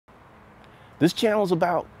This channel is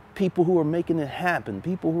about people who are making it happen,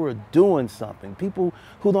 people who are doing something, people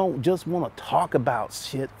who don't just want to talk about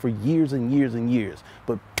shit for years and years and years,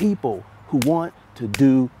 but people who want to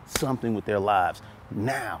do something with their lives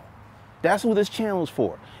now. That's what this channel is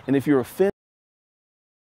for. And if you're offended,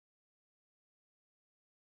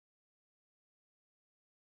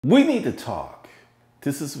 we need to talk.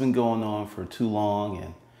 This has been going on for too long,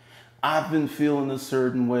 and I've been feeling a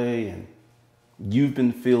certain way, and you've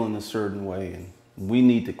been feeling a certain way, and we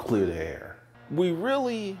need to clear the air. We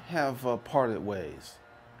really have parted ways,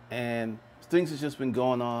 and things have just been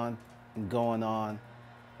going on and going on.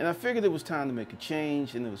 And I figured it was time to make a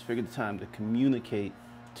change, and it was figured time to communicate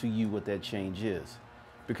to you what that change is.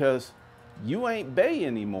 Because you ain't bae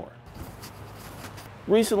anymore.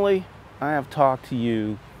 Recently, I have talked to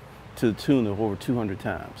you to the tune of over 200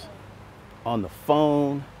 times. On the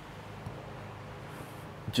phone,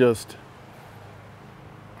 just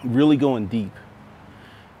really going deep,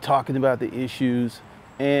 talking about the issues.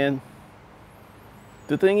 And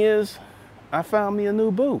the thing is, I found me a new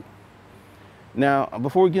boo. Now,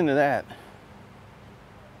 before we get into that,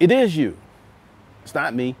 it is you. It's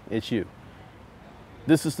not me, it's you.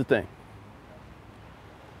 This is the thing.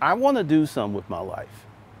 I want to do something with my life,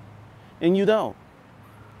 and you don't.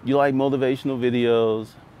 You like motivational videos.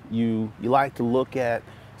 You like to look at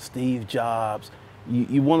Steve Jobs.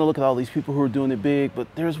 You want to look at all these people who are doing it big, but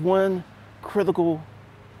there's one critical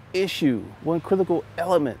issue, one critical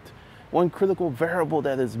element, one critical variable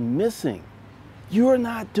that is missing. You're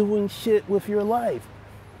not doing shit with your life.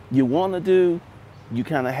 You want to do, you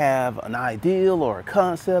kind of have an ideal or a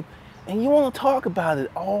concept, and you want to talk about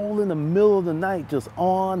it all in the middle of the night, just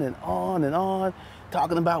on and on and on,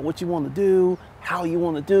 talking about what you want to do, how you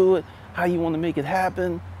want to do it, how you want to make it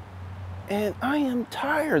happen. And I am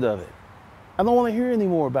tired of it. I don't want to hear any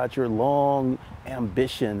more about your long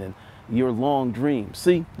ambition and your long dreams.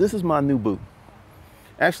 See, this is my new boo.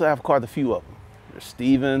 Actually, I've caught a few of them. There's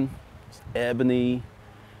Steven, there's Ebony,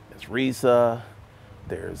 there's Risa,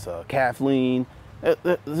 there's Kathleen.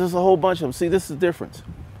 There's a whole bunch of them. See, this is the difference.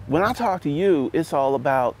 When I talk to you, it's all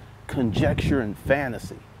about conjecture and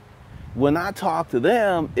fantasy. When I talk to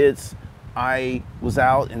them, it's I was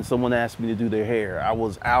out and someone asked me to do their hair. I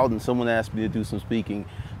was out and someone asked me to do some speaking.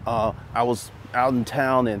 I was out in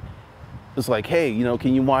town and it's like, hey, you know,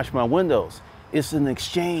 can you wash my windows? It's an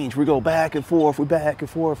exchange. We go back and forth, we back and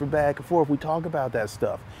forth, we back and forth. We talk about that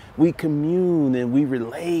stuff. We commune and we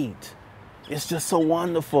relate. It's just so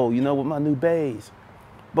wonderful, you know, with my new baes.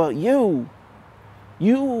 But you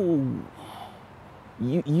don't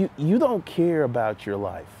care about your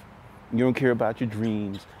life. You don't care about your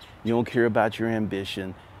dreams. You don't care about your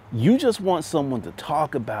ambition. You just want someone to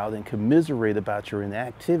talk about and commiserate about your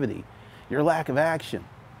inactivity, your lack of action.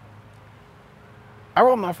 I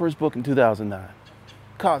wrote my first book in 2009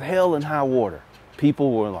 called Hell and High Water.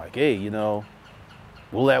 People were like, hey, you know,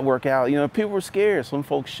 will that work out? You know, people were scared. Some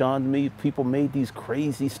folks shunned me. People made these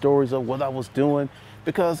crazy stories of what I was doing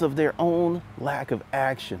because of their own lack of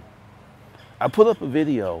action. I put up a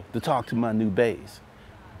video to talk to my new baes.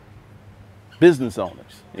 Business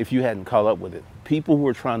owners, if you hadn't caught up with it, people who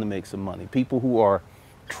are trying to make some money, people who are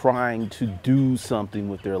trying to do something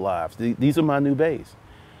with their lives. These are my new baes.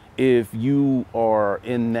 If you are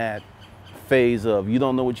in that phase of you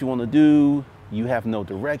don't know what you want to do, you have no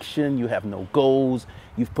direction, you have no goals,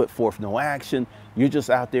 you've put forth no action, you're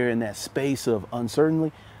just out there in that space of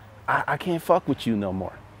uncertainty, I can't fuck with you no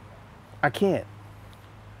more. I can't.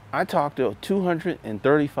 I talked to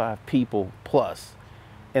 235 people plus.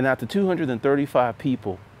 And out of 235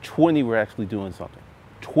 people, 20 were actually doing something.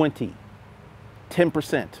 20.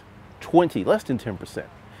 10%. 20. Less than 10%.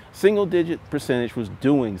 Single digit percentage was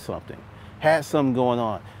doing something. Had something going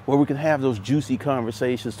on where we can have those juicy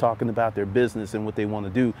conversations talking about their business and what they want to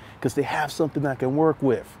do because they have something I can work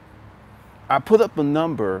with. I put up a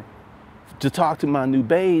number to talk to my new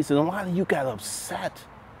baes and a lot of you got upset.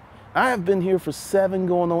 I have been here for 7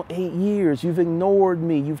 going on 8 years. You've ignored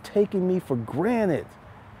me. You've taken me for granted.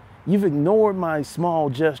 You've ignored my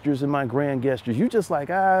small gestures and my grand gestures. You just like,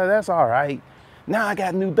 that's all right. Now I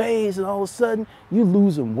got new baes and all of a sudden you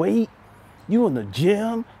losing weight. You in the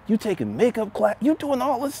gym. You taking makeup class. You doing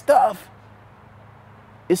all this stuff.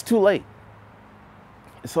 It's too late.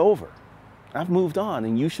 It's over. I've moved on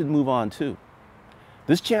and you should move on too.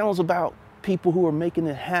 This channel is about people who are making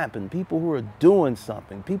it happen, people who are doing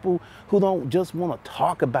something, people who don't just want to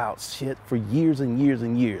talk about shit for years and years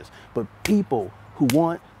and years, but people who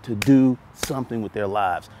want to do something with their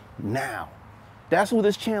lives now. That's what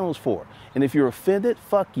this channel is for. And if you're offended,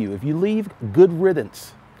 fuck you. If you leave, good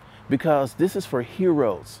riddance. Because this is for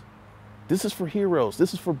heroes. This is for heroes.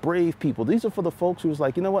 This is for brave people. These are for the folks who's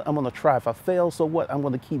like, you know what? I'm going to try. If I fail, so what? I'm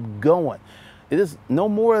going to keep going. It is no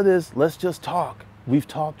more of this. Let's just talk. We've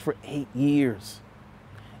talked for 8 years.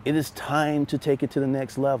 It is time to take it to the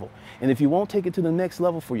next level. And if you won't take it to the next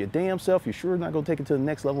level for your damn self, you're sure not going to take it to the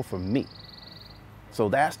next level for me. So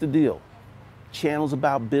that's the deal. Channels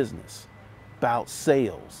about business, about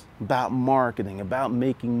sales, about marketing, about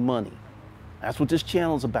making money. That's what this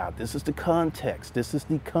channel is about. This is the context. This is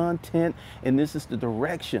the content, and this is the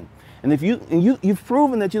direction. And if you've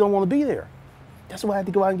proven that you don't want to be there. That's why I had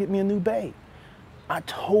to go out and get me a new bay. I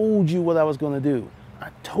told you what I was going to do. I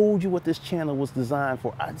told you what this channel was designed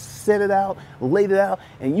for. I set it out, laid it out,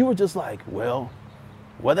 and you were just like, well,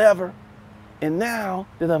 whatever. And now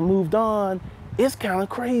that I've moved on, it's kind of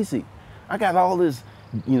crazy. I got all this,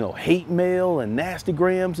 hate mail and nasty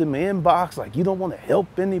grams in my inbox, like you don't want to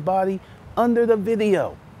help anybody. Under the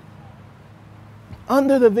video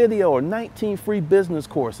are 19 free business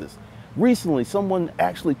courses. Recently, someone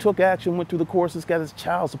actually took action, went through the courses, got his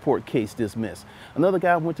child support case dismissed. Another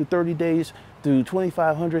guy went through 30 days to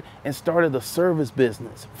 2,500 and started a service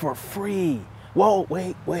business for free. Whoa,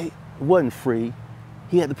 wait, it wasn't free.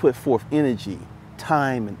 He had to put forth energy,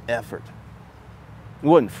 time, and effort. It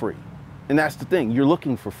wasn't free. And that's the thing, you're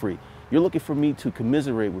looking for free. You're looking for me to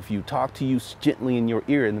commiserate with you, talk to you gently in your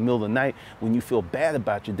ear in the middle of the night when you feel bad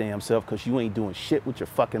about your damn self because you ain't doing shit with your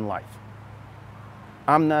fucking life.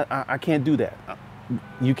 I can't do that.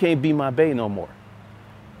 You can't be my bae no more.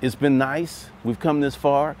 It's been nice. We've come this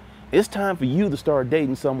far. It's time for you to start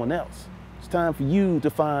dating someone else. It's time for you to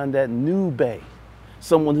find that new bae.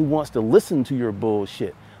 Someone who wants to listen to your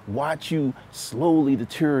bullshit, watch you slowly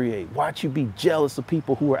deteriorate, watch you be jealous of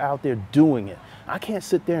people who are out there doing it. I can't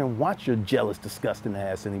sit there and watch your jealous, disgusting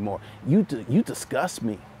ass anymore. You disgust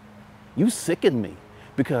me. You sicken me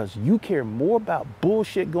because you care more about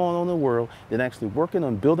bullshit going on in the world than actually working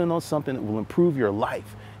on building on something that will improve your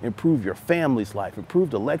life, improve your family's life, improve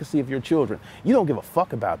the legacy of your children. You don't give a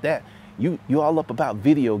fuck about that. You all up about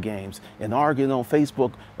video games and arguing on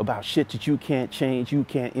Facebook about shit that you can't change, you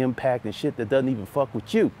can't impact, and shit that doesn't even fuck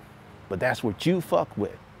with you. But that's what you fuck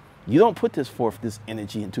with. You don't put this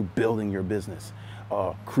energy into building your business,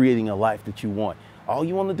 creating a life that you want. All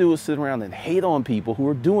you want to do is sit around and hate on people who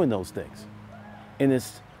are doing those things. And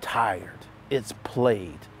it's tired. It's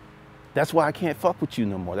played. That's why I can't fuck with you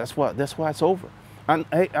no more. That's why it's over.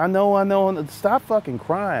 I know. Stop fucking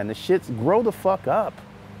crying. The shit's grow the fuck up.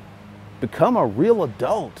 Become a real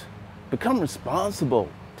adult. Become responsible.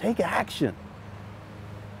 Take action.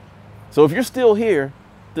 So if you're still here,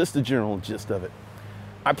 this is the general gist of it.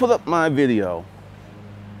 I put up my video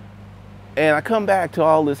and I come back to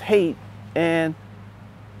all this hate, and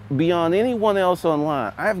beyond anyone else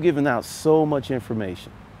online, I've given out so much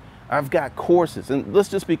information. I've got courses, and let's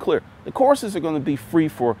just be clear. The courses are going to be free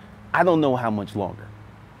for I don't know how much longer.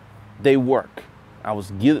 They work. I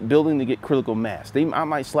was building to get critical mass. I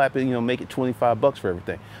might slap it, make it $25 for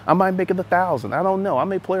everything. I might make it $1,000. I don't know. I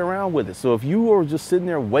may play around with it. So if you are just sitting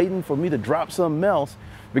there waiting for me to drop something else,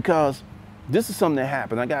 because this is something that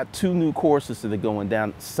happened. I got 2 new courses that are going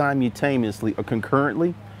down simultaneously or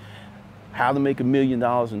concurrently. How to make $1 million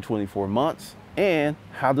in 24 months and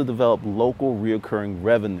how to develop local reoccurring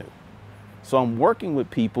revenue. So I'm working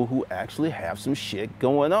with people who actually have some shit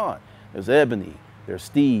going on. There's Ebony, there's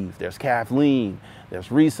Steve, there's Kathleen, there's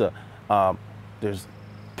Risa, there's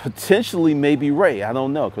potentially maybe Ray. I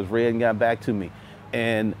don't know because Ray hadn't got back to me.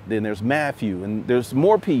 And then there's Matthew, and there's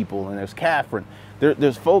more people, and there's Catherine.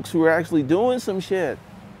 There's folks who are actually doing some shit.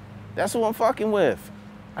 That's who I'm fucking with.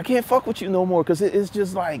 I can't fuck with you no more because it's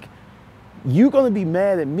just like, you're going to be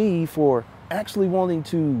mad at me for actually wanting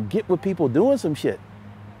to get with people doing some shit.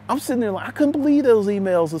 I'm sitting there like, I couldn't believe those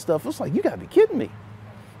emails and stuff. It's like, you got to be kidding me.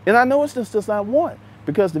 And I know it's just not one,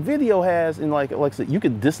 because the video has, and like I said, you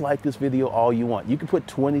can dislike this video all you want. You can put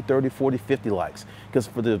 20, 30, 40, 50 likes, because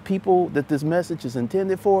for the people that this message is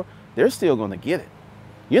intended for, they're still going to get it.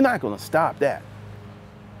 You're not going to stop that.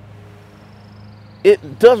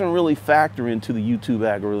 It doesn't really factor into the YouTube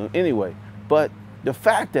algorithm anyway, but the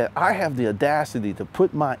fact that I have the audacity to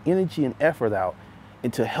put my energy and effort out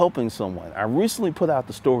into helping someone. I recently put out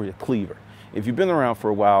the story of Cleaver. If you've been around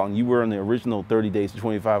for a while and you were in the original 30 days to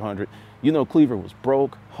 2,500, you know Cleaver was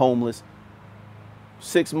broke, homeless.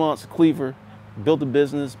 6 months, Cleaver built a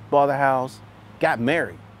business, bought a house, got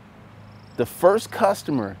married. The first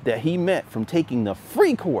customer that he met from taking the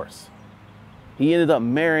free course, he ended up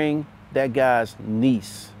marrying that guy's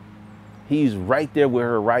niece. He's right there with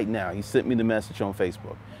her right now. He sent me the message on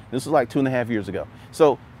Facebook. This was like 2.5 years ago.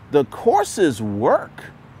 So the courses work.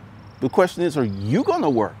 The question is, are you going to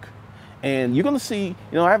work? And you're going to see,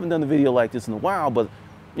 I haven't done a video like this in a while, but,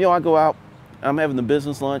 I go out, I'm having the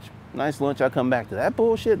business lunch, nice lunch. I come back to that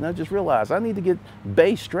bullshit, and I just realized I need to get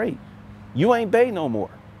Bay straight. You ain't Bay no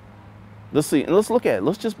more. Let's see, and let's look at it.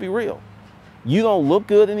 Let's just be real. You don't look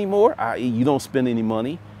good anymore, i.e. you don't spend any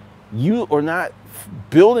money. You are not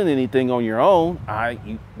building anything on your own,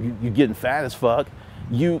 you're getting fat as fuck.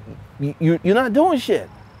 You're not doing shit.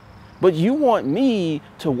 But you want me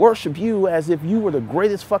to worship you as if you were the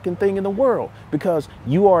greatest fucking thing in the world because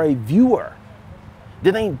you are a viewer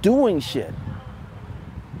that ain't doing shit.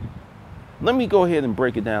 Let me go ahead and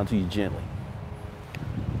break it down to you gently.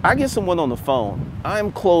 I get someone on the phone.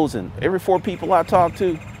 I'm closing. Every 4 people I talk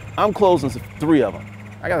to, I'm closing 3 of them.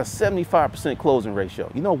 I got a 75% closing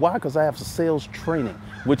ratio. You know why? Because I have sales training,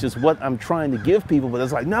 which is what I'm trying to give people. But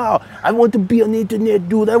it's like, no, I want to be an internet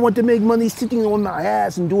dude. I want to make money sitting on my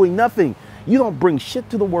ass and doing nothing. You don't bring shit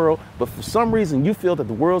to the world, but for some reason you feel that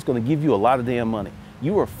the world's going to give you a lot of damn money.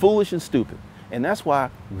 You are foolish and stupid. And that's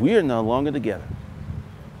why we're no longer together.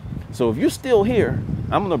 So if you're still here,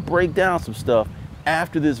 I'm going to break down some stuff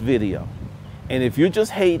after this video. And if you're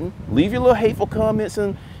just hating, leave your little hateful comments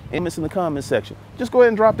in the comment section. Just go ahead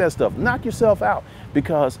and drop that stuff. Knock yourself out,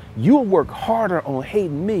 because you'll work harder on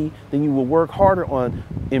hating me than you will work harder on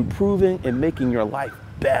improving and making your life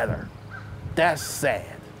better. That's sad.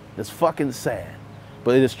 That's fucking sad,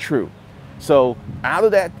 but it is true. So out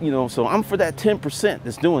of that, so I'm for that 10%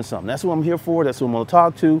 that's doing something. That's what I'm here for. That's what I'm going to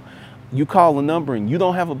talk to. You call a number and you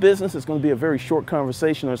don't have a business, it's going to be a very short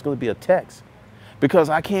conversation, or it's going to be a text, because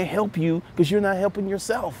I can't help you because you're not helping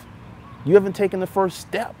yourself. You haven't taken the first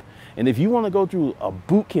step. And if you want to go through a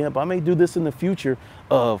boot camp, I may do this in the future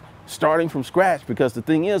of starting from scratch, because the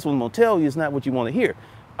thing is, what I'm going to tell you is not what you want to hear.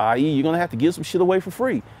 I.e., you're going to have to give some shit away for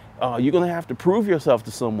free. You're going to have to prove yourself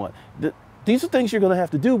to someone. These are things you're going to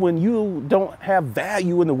have to do when you don't have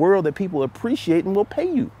value in the world that people appreciate and will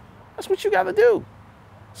pay you. That's what you got to do.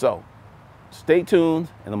 So stay tuned,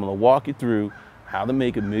 and I'm going to walk you through how to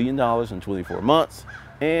make $1 million in 24 months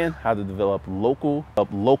and how to develop local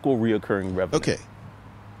reoccurring revenue. Okay.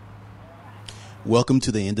 Welcome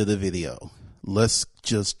to the end of the video. Let's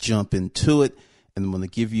just jump into it, and I'm going to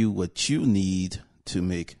give you what you need to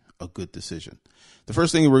make a good decision. The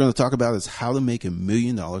first thing we're going to talk about is how to make $1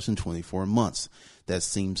 million in 24 months. That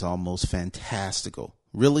seems almost fantastical.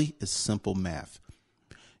 Really, it's simple math.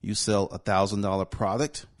 You sell a $1,000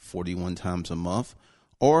 product 41 times a month,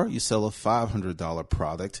 or you sell a $500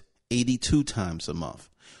 product 82 times a month,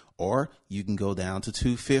 or you can go down to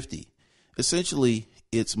 $250. Essentially,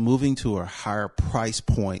 it's moving to a higher price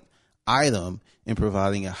point item and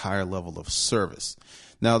providing a higher level of service.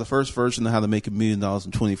 Now, the first version of how to make $1 million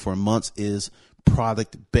in 24 months is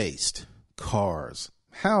product-based. Cars,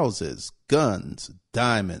 houses, guns,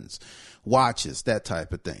 diamonds, watches, that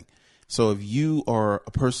type of thing. So if you are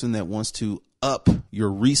a person that wants to up your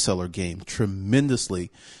reseller game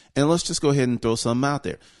tremendously, and let's just go ahead and throw something out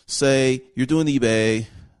there. Say you're doing eBay,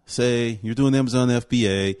 say you're doing Amazon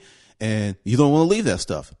FBA, and you don't want to leave that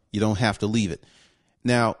stuff. You don't have to leave it.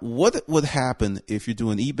 Now, what would happen if you're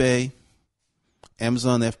doing eBay,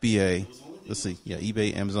 Amazon FBA,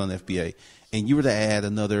 eBay, Amazon FBA, and you were to add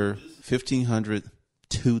another $1,500,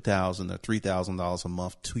 $2,000, or $3,000 a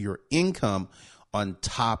month to your income on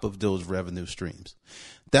top of those revenue streams?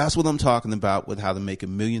 That's what I'm talking about with how to make $1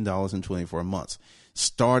 million in 24 months.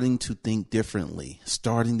 Starting to think differently,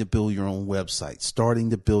 starting to build your own website,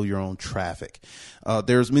 starting to build your own traffic.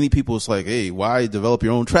 There's many people, it's like, hey, why develop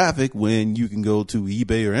your own traffic when you can go to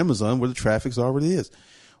eBay or Amazon where the traffic already is?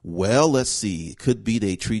 Well, let's see. It could be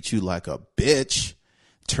they treat you like a bitch,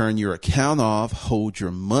 turn your account off, hold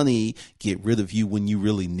your money, get rid of you when you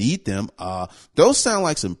really need them. Those sound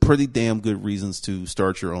like some pretty damn good reasons to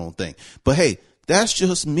start your own thing. But hey, that's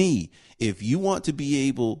just me. If you want to be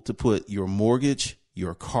able to put your mortgage,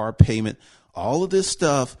 your car payment, all of this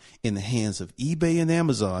stuff in the hands of eBay and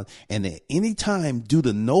Amazon, and at any time, due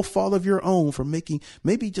to no fault of your own, for making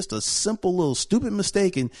maybe just a simple little stupid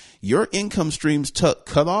mistake and your income streams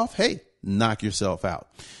cut off, hey, knock yourself out.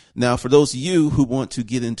 Now, for those of you who want to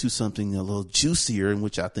get into something a little juicier, and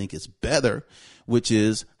which I think is better, which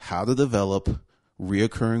is how to develop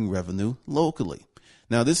reoccurring revenue locally.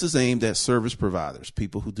 Now, this is aimed at service providers,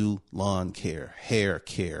 people who do lawn care, hair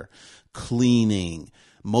care, cleaning,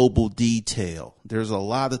 mobile detail. There's a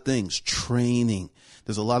lot of things, training.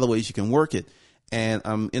 There's a lot of ways you can work it. And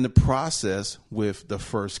I'm in the process with the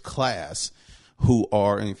first class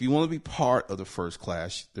and if you want to be part of the first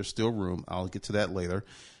class, there's still room. I'll get to that later,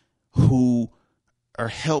 who are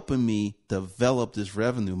helping me develop this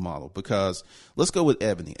revenue model. Because let's go with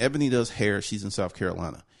Ebony. Ebony does hair. She's in South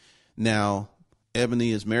Carolina. Now,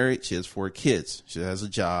 Ebony is married. She has 4 kids. She has a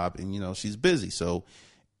job, and, you know, she's busy. So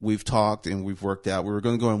we've talked and we've worked out. We were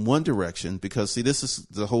going to go in one direction because, see, this is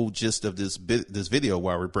the whole gist of this video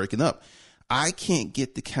while we're breaking up. I can't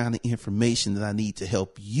get the kind of information that I need to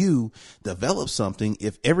help you develop something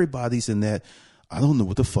if everybody's in that I don't know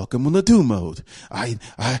what the fuck I'm gonna do mode.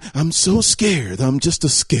 I'm so scared. I'm just a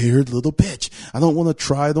scared little bitch. I don't want to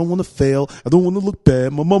try. I don't want to fail. I don't want to look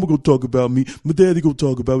bad. My mama gonna talk about me. My daddy gonna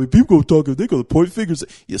talk about me. People gonna talk. They're gonna point fingers.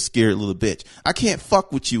 You scared little bitch. I can't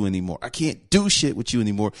fuck with you anymore. I can't do shit with you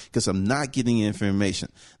anymore because I'm not getting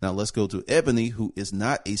information. Now let's go to Ebony, who is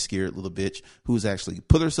not a scared little bitch, who's actually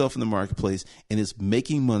put herself in the marketplace and is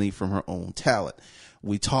making money from her own talent.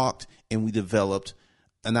 We talked and we developed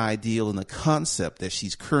an ideal and a concept that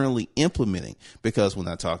she's currently implementing, because when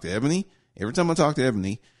I talk to Ebony, every time I talk to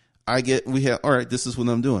Ebony, all right, this is what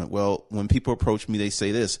I'm doing. Well, when people approach me, they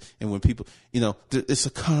say this. And when people, you know, it's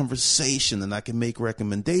a conversation and I can make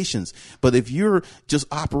recommendations. But if you're just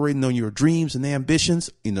operating on your dreams and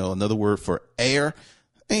ambitions, you know, another word for air,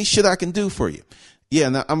 ain't shit I can do for you. Yeah.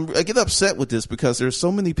 Now I get upset with this because there's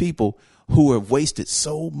so many people who have wasted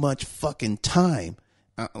so much fucking time.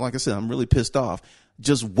 Like I said, I'm really pissed off.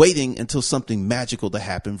 Just waiting until something magical to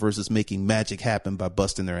happen versus making magic happen by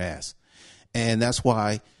busting their ass. And that's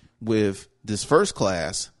why with this first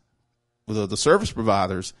class, with the service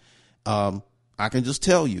providers, I can just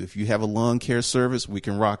tell you, if you have a lawn care service, we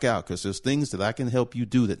can rock out because there's things that I can help you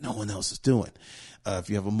do that no one else is doing. If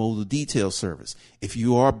you have a motor detail service, if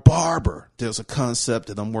you are a barber, there's a concept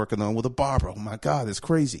that I'm working on with a barber. Oh my God, it's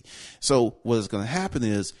crazy. So what is going to happen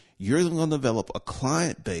is you're going to develop a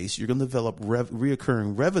client base. You're going to develop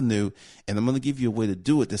reoccurring revenue. And I'm going to give you a way to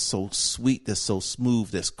do it that's so sweet, that's so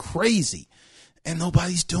smooth, that's crazy. And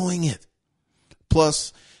nobody's doing it.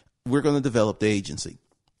 Plus, we're going to develop the agency.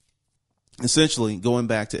 Essentially, going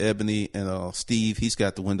back to Ebony and Steve, he's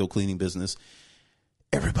got the window cleaning business.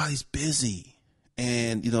 Everybody's busy.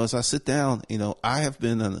 And, you know, as I sit down, you know, I have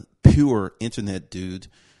been a pure internet dude,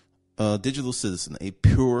 digital citizen, a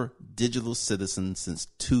pure digital citizen since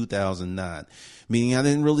 2009, meaning I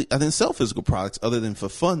didn't sell physical products other than for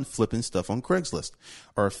fun, flipping stuff on Craigslist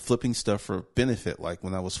or flipping stuff for benefit. Like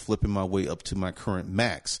when I was flipping my way up to my current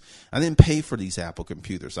Macs, I didn't pay for these Apple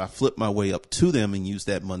computers. I flipped my way up to them and used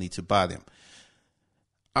that money to buy them.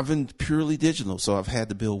 I've been purely digital, so I've had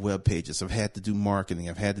to build web pages. I've had to do marketing.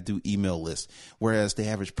 I've had to do email lists, whereas the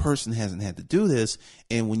average person hasn't had to do this.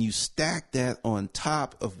 And when you stack that on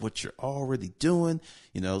top of what you're already doing,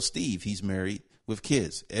 you know, Steve, he's married with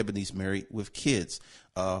kids. Ebony's married with kids.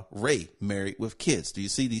 Ray, married with kids. Do you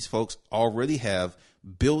see these folks already have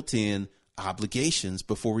built-in obligations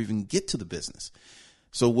before we even get to the business?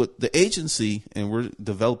 So with the agency, and we're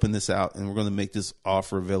developing this out and we're going to make this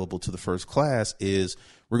offer available to the first class, is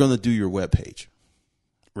we're going to do your web page.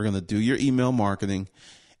 We're going to do your email marketing,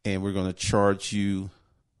 and we're going to charge you,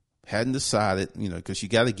 hadn't decided, you know, because you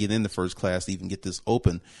got to get in the first class to even get this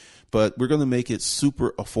open, but we're going to make it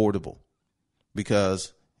super affordable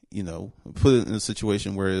because, you know, put it in a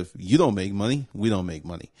situation where if you don't make money, we don't make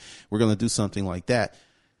money. We're going to do something like that.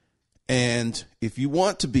 And if you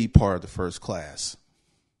want to be part of the first class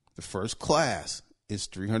is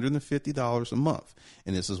 $350 a month.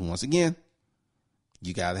 And this is, once again,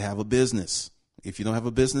 you got to have a business. If you don't have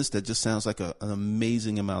a business, that just sounds like an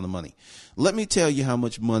amazing amount of money. Let me tell you how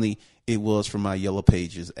much money it was for my Yellow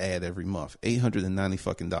Pages ad every month. $890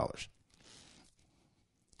 fucking dollars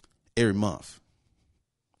every month.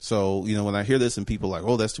 So, you know, when I hear this and people are like,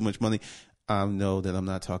 oh, that's too much money, I know that I'm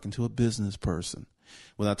not talking to a business person.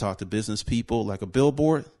 When I talk to business people, like a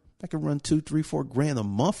billboard, I can run $2, $3, $4 grand a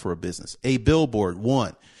month for a business. A billboard,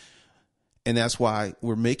 one. And that's why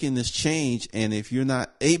we're making this change. And if you're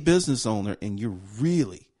not a business owner and you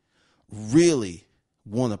really, really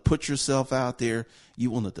want to put yourself out there, you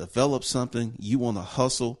want to develop something, you want to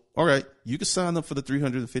hustle, all right, you can sign up for the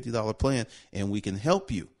 $350 plan and we can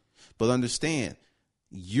help you. But understand,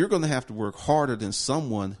 you're going to have to work harder than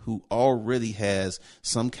someone who already has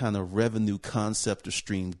some kind of revenue concept or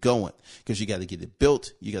stream going, because you got to get it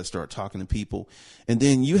built. You got to start talking to people. And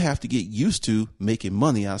then you have to get used to making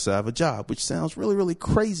money outside of a job, which sounds really, really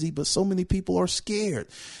crazy. But so many people are scared.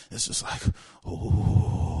 It's just like,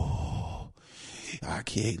 oh, I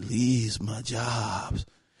can't leave my jobs.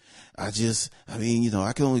 I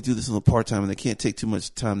can only do this on a part-time, and I can't take too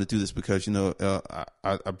much time to do this because, you know,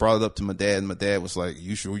 I brought it up to my dad, and my dad was like,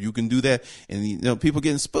 you sure you can do that? And, you know, people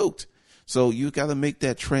getting spooked. So you got to make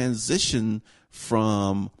that transition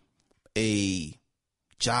from a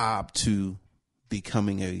job to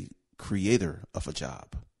becoming a creator of a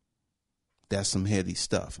job. That's some heady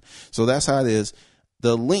stuff. So that's how it is.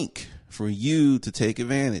 The link for you to take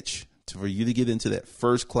advantage, for you to get into that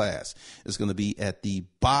first class, is going to be at the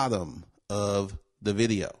bottom of the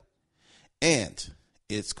video. And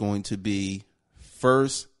it's going to be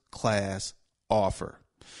first class offer.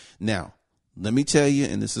 Now, let me tell you,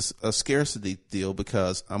 and this is a scarcity deal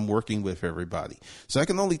because I'm working with everybody. So I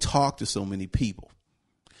can only talk to so many people.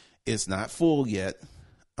 It's not full yet.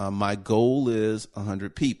 My goal is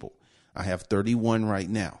 100 people. I have 31 right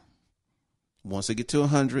now. Once I get to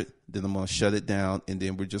 100, then I'm going to shut it down, and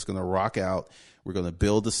then we're just going to rock out. We're going to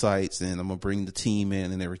build the sites, and I'm going to bring the team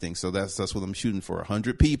in and everything. So that's what I'm shooting for,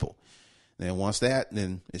 100 people. Then once that,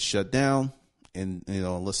 then it's shut down. And,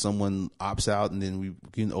 unless someone opts out, and then we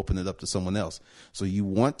can open it up to someone else. So you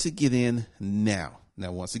want to get in now.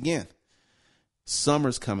 Now, once again,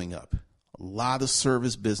 summer's coming up. A lot of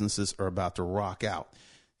service businesses are about to rock out.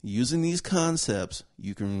 Using these concepts,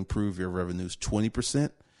 you can improve your revenues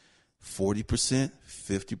 20%, 40%,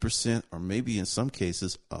 50%, or maybe in some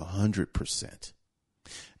cases, 100%.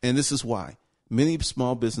 And this is why many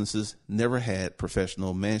small businesses never had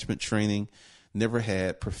professional management training, never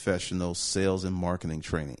had professional sales and marketing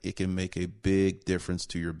training. It can make a big difference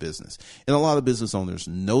to your business. And a lot of business owners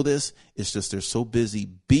know this. It's just they're so busy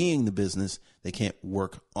being the business, they can't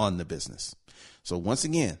work on the business. So once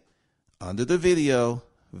again, under the video,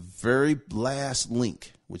 very last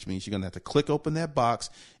link, which means you're going to have to click open that box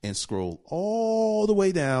and scroll all the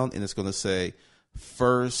way down, and it's going to say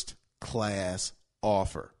first class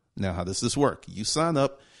offer. Now, how does this work? You sign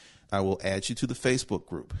up. I will add you to the Facebook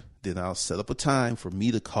group. Then I'll set up a time for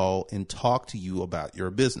me to call and talk to you about your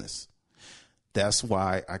business. That's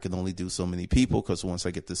why I can only do so many people, because once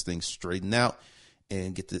I get this thing straightened out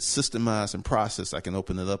and get this systemized and processed, I can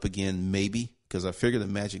open it up again, maybe, because I figure the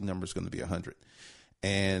magic number is going to be 100.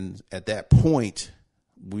 And at that point,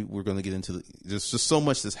 we're going to get into there's just so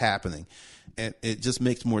much that's happening. And it just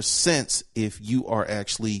makes more sense if you are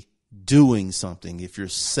actually doing something, if you're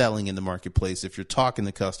selling in the marketplace, if you're talking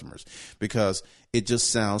to customers, because it just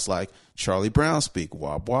sounds like Charlie Brown speak,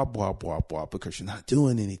 wah, wah, wah, wah, wah, because you're not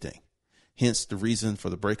doing anything. Hence the reason for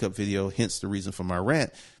the breakup video, hence the reason for my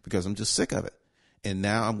rant, because I'm just sick of it. And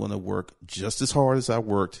now I'm going to work just as hard as I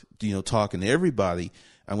worked, talking to everybody.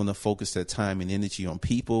 I'm going to focus that time and energy on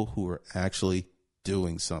people who are actually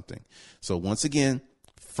doing something. So once again,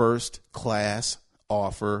 first class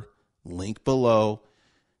offer, link below.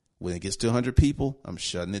 When it gets to 100 people, I'm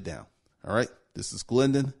shutting it down. All right. This is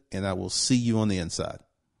Glendon, and I will see you on the inside.